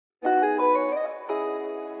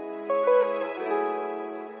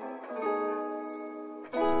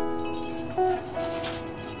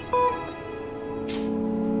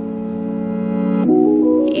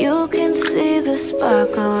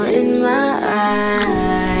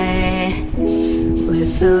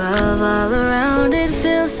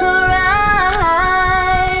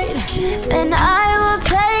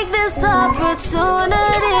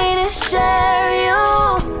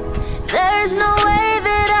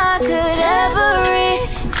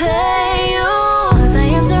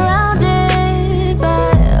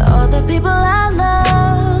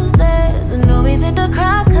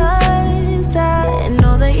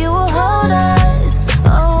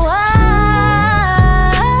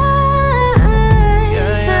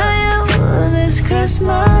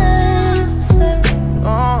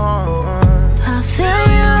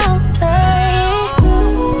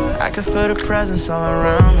feel the presence all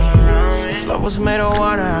around me. If love was made of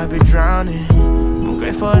water, I'd be drowning. I'm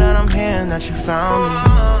grateful that I'm here and that you found me.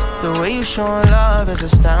 The way you showing love is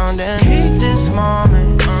astounding. Keep this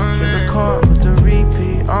moment, hit record with the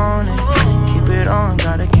repeat on it. Keep it on,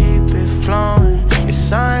 gotta keep it flowing. You're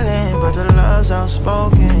silent, but the love's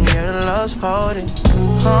outspoken. Yeah, the love's potent.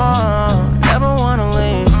 Oh, never wanna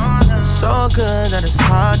leave. So good that it's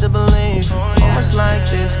hard to believe. Moments like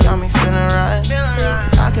this got me feeling right.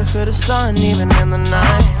 I can feel the sun even in the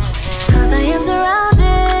night. 'Cause I am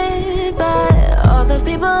surrounded by all the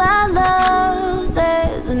people I love.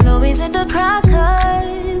 There's no reason to cry,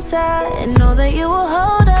 'cause I know that you will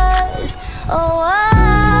hold us. Oh, I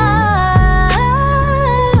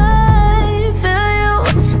feel you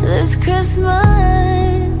this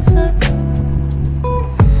Christmas.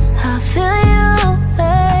 I feel you,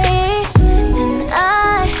 babe. And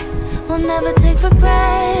I will never take for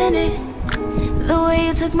granted the way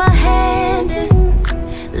you took my hand and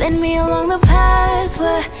led me along the path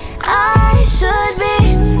where I should be.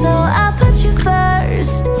 So I put you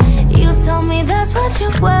first. You told me that's what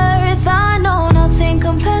you're worth. I know nothing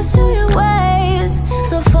compares to your ways.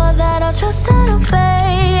 So for that I'll trust and obey.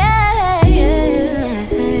 Yeah, yeah.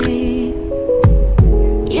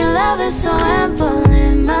 Your love is so ample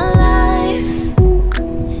in my life.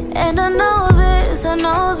 And I know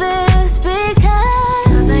this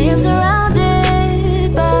because I am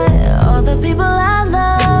surrounded by all the people I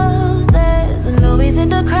love. There's no reason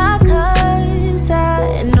to cry, 'cause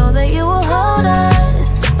I know that you will hold us.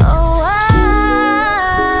 Oh, I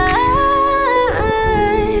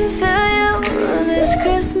feel you this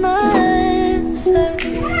Christmas.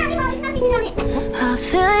 I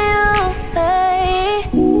feel you, babe.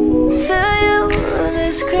 Feel you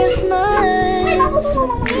this Christmas.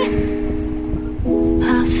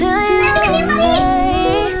 I feel you, babe.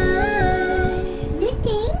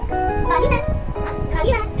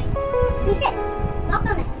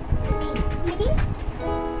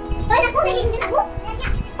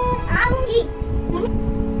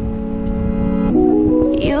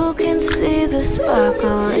 You can see the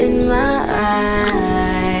sparkle in my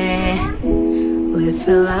eye. With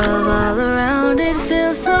the love all around, it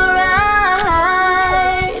feels so right.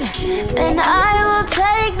 And I will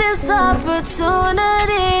take this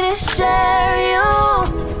opportunity to share you.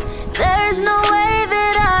 There's no way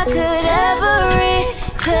that I could ever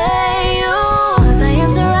repay you. 'Cause I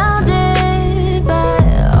am surrounded by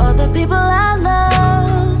all the people I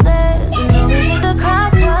love. There's no reason to cry,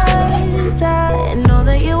 'cause I know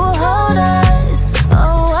that you will hold us.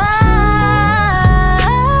 Oh, I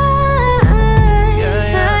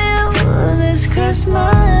feel you this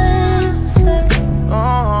Christmas.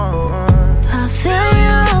 I feel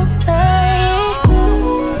you, babe.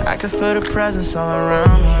 I can feel the presence all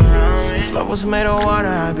around me. If love was made of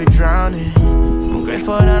water, I'd be drowning. I'm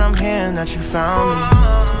grateful that I'm here and that you found me.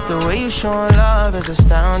 The way you showing love is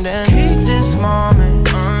astounding. Keep this moment,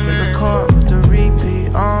 hit record with the repeat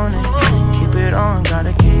on it. Keep it on,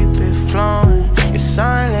 gotta keep it flowing. You're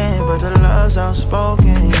silent, but the love's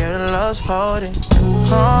outspoken. Yeah, the love's potent.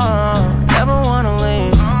 Oh, never wanna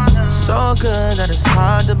leave. So good that it's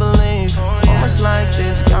hard to believe. Moments like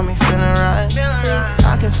this got me feeling right.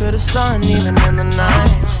 I can feel the sun even in the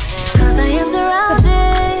night. 'Cause I am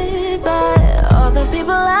surrounded by all the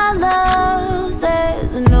people I love.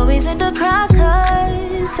 There's no reason to cry,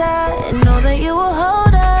 'cause I know that you will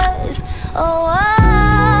hold us. Oh, I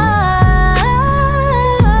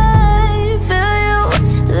feel you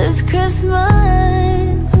this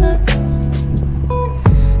Christmas.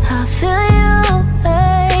 I feel you,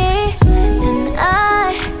 babe. And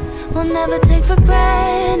I will never take for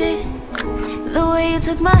granted the way you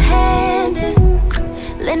took my hand and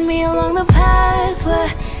led me along the path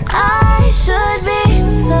where I should be.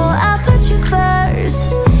 So I put you first.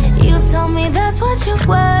 You told me that's what you're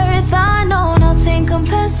worth. I know nothing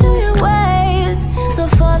compares to your ways. So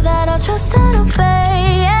for that I'll trust and obey.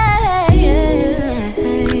 Yeah, yeah.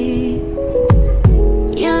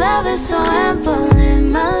 Your love is so ample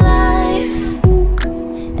in my life.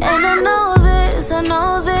 And I know this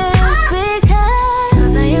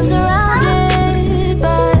because I am surrounded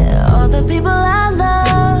by all the people I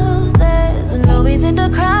love. There's no reason to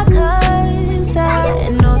cry, 'cause I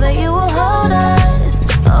know that you will hold us.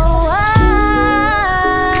 Oh, I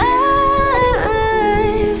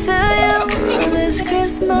feel you this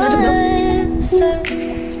Christmas.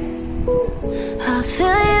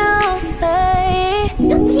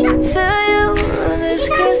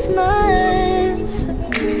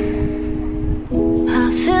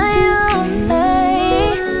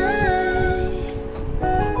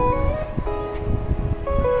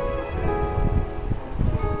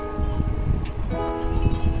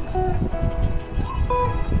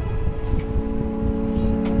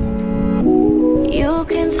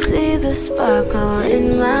 the sparkle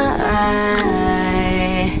in my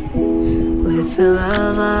eye. With the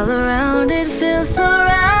love all around, it feels so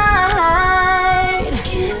right.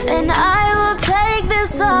 And I will take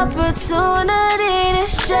this opportunity to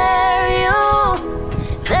share you.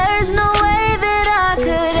 There's no way that I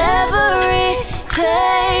could ever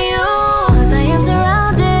repay you. 'Cause I am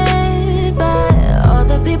surrounded by all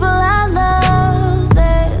the people I love.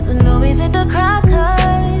 There's no reason to cry,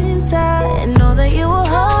 'cause I know that you will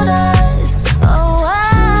hold us. Oh, I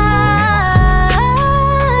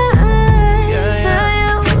feel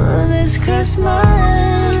you this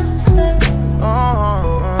Christmas.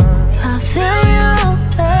 I feel you,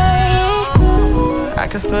 babe. I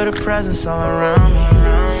can feel the presence all around me.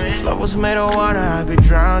 If love was made of water, I'd be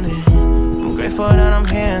drowning. I'm grateful that I'm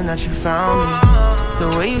here and that you found me. The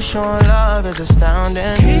way you showing love is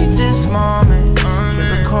astounding. Keep this moment, keep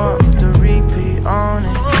it caught with the repeat on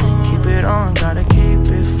it. Keep it on, gotta keep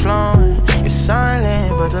it flowing. You're silent,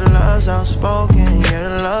 but the love's outspoken. Yeah,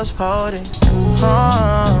 the love's potent.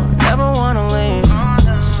 Oh, never wanna leave.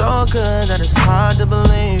 So good that it's hard to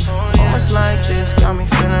believe. Almost like this got me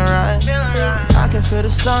feeling right. I can feel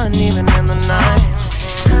the sun even in the night.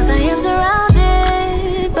 'Cause I am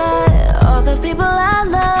surrounded by all the people I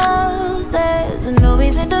love. There's no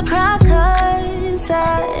reason to cry, 'cause I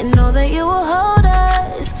know that you will hold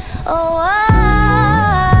us. Oh, I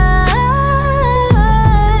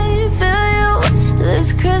feel you this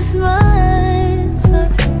Christmas.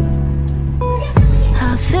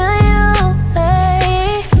 I feel you,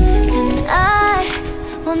 babe. And I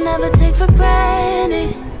will never take for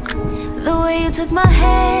granted the way you took my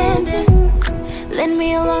hand and led me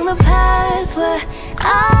along the path where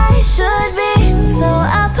I should be. So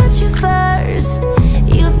I put you first.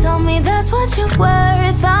 You tell me that's what you're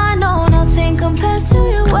worth. I know nothing compares to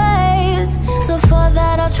your ways. So for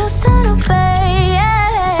that I'll trust and obey.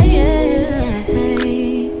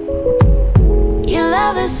 Your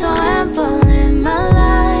love is so ample in my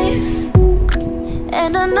life.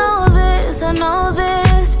 And I know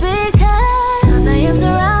this because I am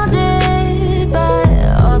surrounded by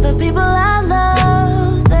all the people I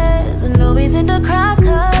love. There's no reason to cry,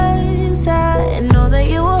 'cause I know that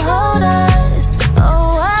you will hold us.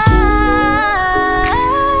 Oh, I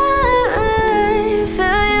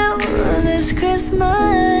feel you this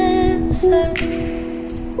Christmas.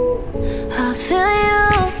 I feel you,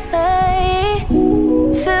 babe.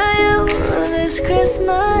 Feel you this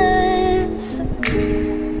Christmas.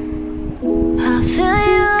 I feel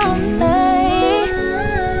you, babe.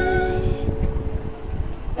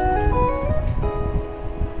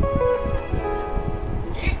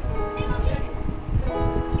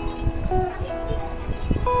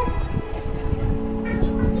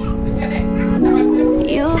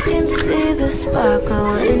 You can see the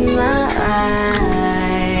sparkle in my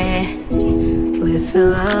eye. With the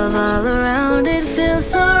love all around, it feels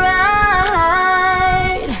so right.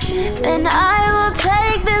 And I will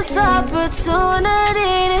take this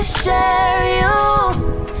opportunity to share you.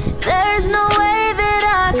 There's no way that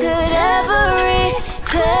I could ever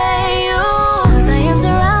repay you. 'Cause I am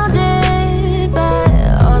surrounded by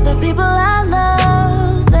all the people I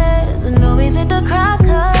love. There's no reason to cry,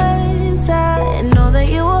 'cause I know that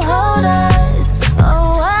you will hold us.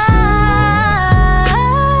 Oh, I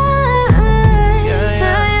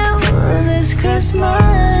feel you this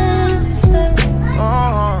Christmas.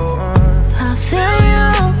 I feel you,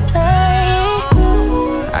 babe.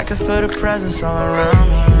 I can feel the presence all around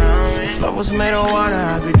me. If love was made of water,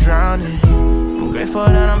 I'd be drowning. I'm grateful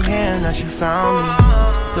that I'm here and that you found me.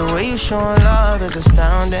 The way you showing love is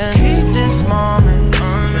astounding. Keep this moment,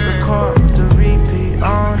 keep it caught with the repeat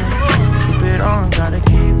on it. Keep it on, gotta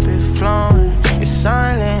keep it flowing. You're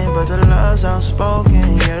silent, but the love's outspoken.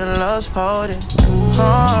 Yeah, the love's potent.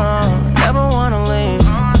 Oh, never wanna leave.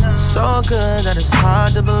 So good that it's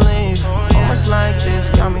hard to believe. Almost like this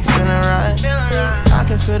got me feeling right. I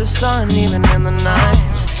can feel the sun even in the night.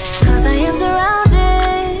 'Cause I am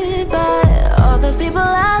surrounded by all the people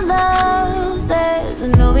I love. There's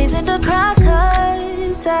no reason to cry,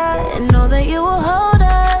 'cause I know that you will hold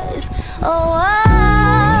us. Oh, I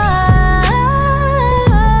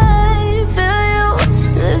feel you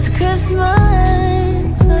this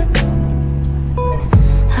Christmas.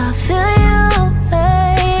 I feel you,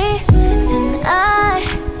 babe. And I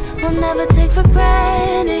will never take for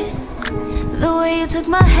granted the way you took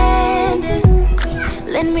my hand and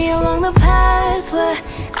led me along the path where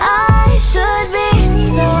I should be.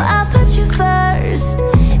 So I put you first.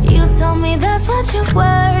 You tell me that's what you're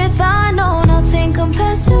worth. I know nothing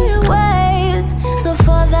compares to your ways. So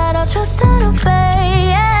for that I'll trust and obey.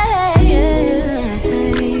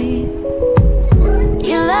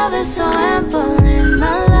 Your love is so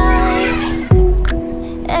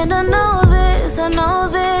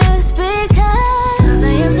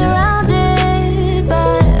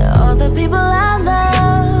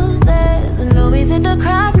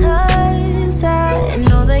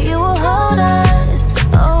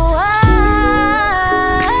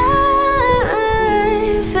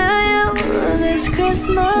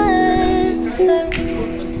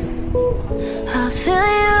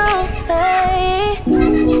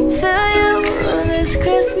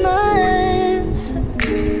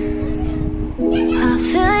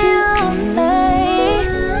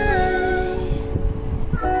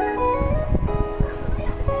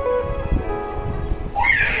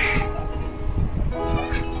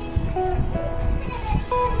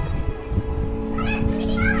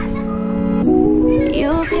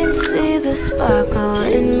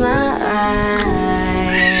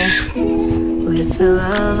the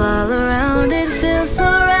love all around, it feels so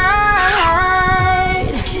right.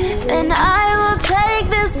 And I will take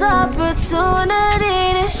this opportunity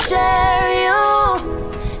to share you.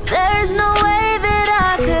 There's no way that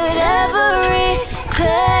I could ever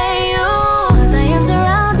repay you. 'Cause I am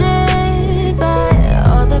surrounded by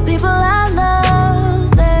all the people I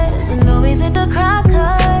love. There's no reason to cry,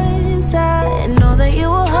 'cause I know that you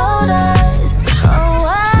will hold us. Oh,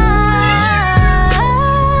 I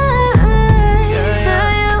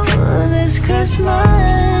feel you this Christmas.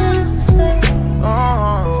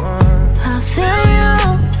 I feel you,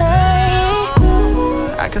 babe.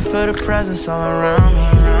 I can feel the presence all around me.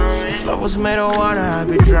 If love was made of water, I'd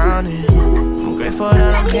be drowning. I'm grateful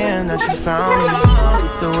that I'm here and that you found me.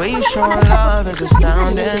 The way you showing love is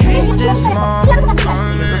astounding. Keep this moment,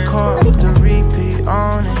 keep the chord with the repeat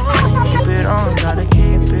on it. Keep it on, gotta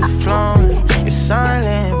keep it flowing. It's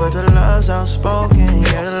silent, but the love's outspoken.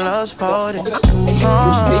 Yeah, the love's potent.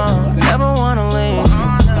 Never wanna leave.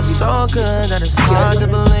 So good that it's hard to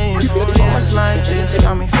believe. Moments like this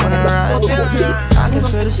got me feeling right. I can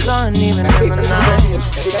feel the sun even in the night.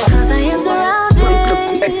 'Cause I am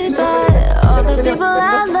surrounded by all the people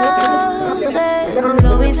I love. There's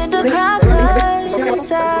no reason to cry,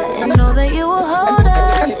 'cause I know that you will hold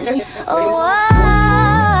us. Oh, I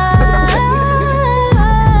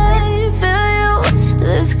feel you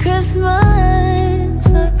this Christmas.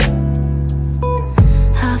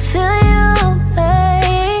 I feel you,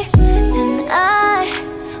 babe. And I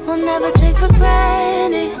will never take for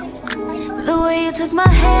granted the way you took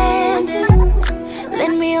my hand and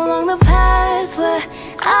led me along the path where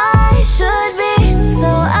I should be. So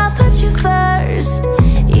I put you first.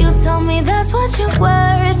 You told me that's what you're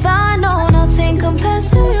worth. I know nothing compares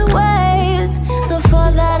to your ways. So for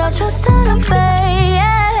that I'll trust and obey.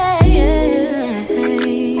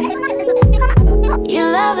 Your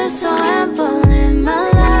love is so ample in my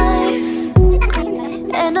life.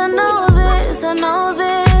 And I know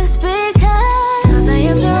this because I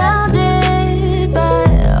am surrounded by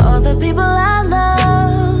all the people I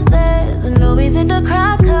love. There's no reason to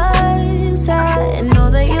cry, 'cause I know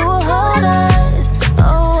that you will hold us.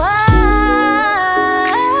 Oh, I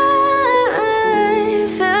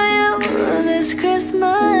feel you this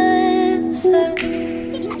Christmas.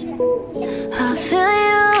 I feel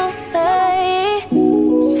you, babe.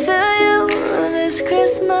 Feel you this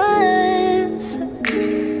Christmas.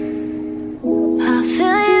 I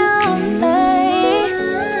feel you, babe.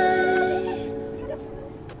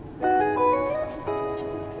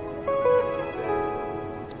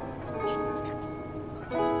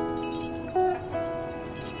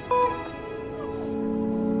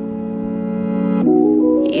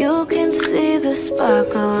 You can see the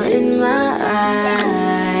sparkle in my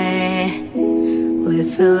eye.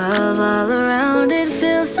 With the love all around, it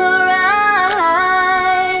feels so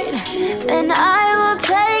right. And I will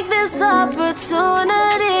take this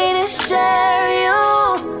opportunity to share you.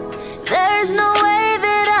 There's no way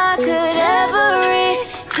that I could ever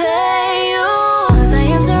repay you. 'Cause I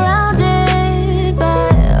am surrounded by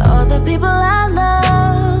all the people I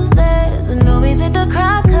love. There's no reason to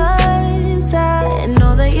cry, 'cause I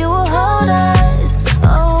know that you will hold us.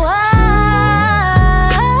 Oh, I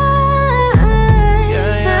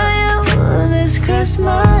feel you this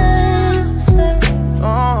Christmas.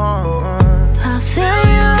 I feel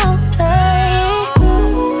you, babe.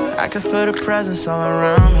 I can feel the presence all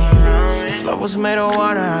around me. If love was made of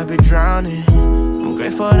water, I'd be drowning. I'm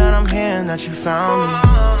grateful that I'm here and that you found me.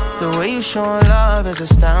 The way you showing love is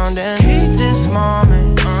astounding. Keep this moment,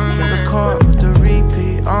 keep the chord with the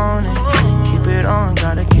repeat on it. Keep it on,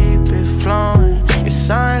 gotta keep it flowing. It's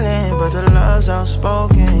silent, but the love's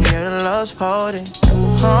outspoken. Yeah, the love's potent.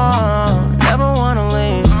 Never wanna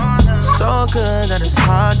leave. So good that it's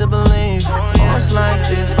hard to believe. Moments like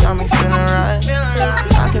this got me feeling right.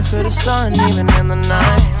 I can feel the sun even in the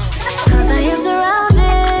night. 'Cause I am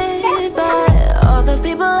surrounded by all the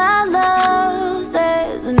people I love.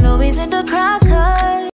 There's no reason to cry,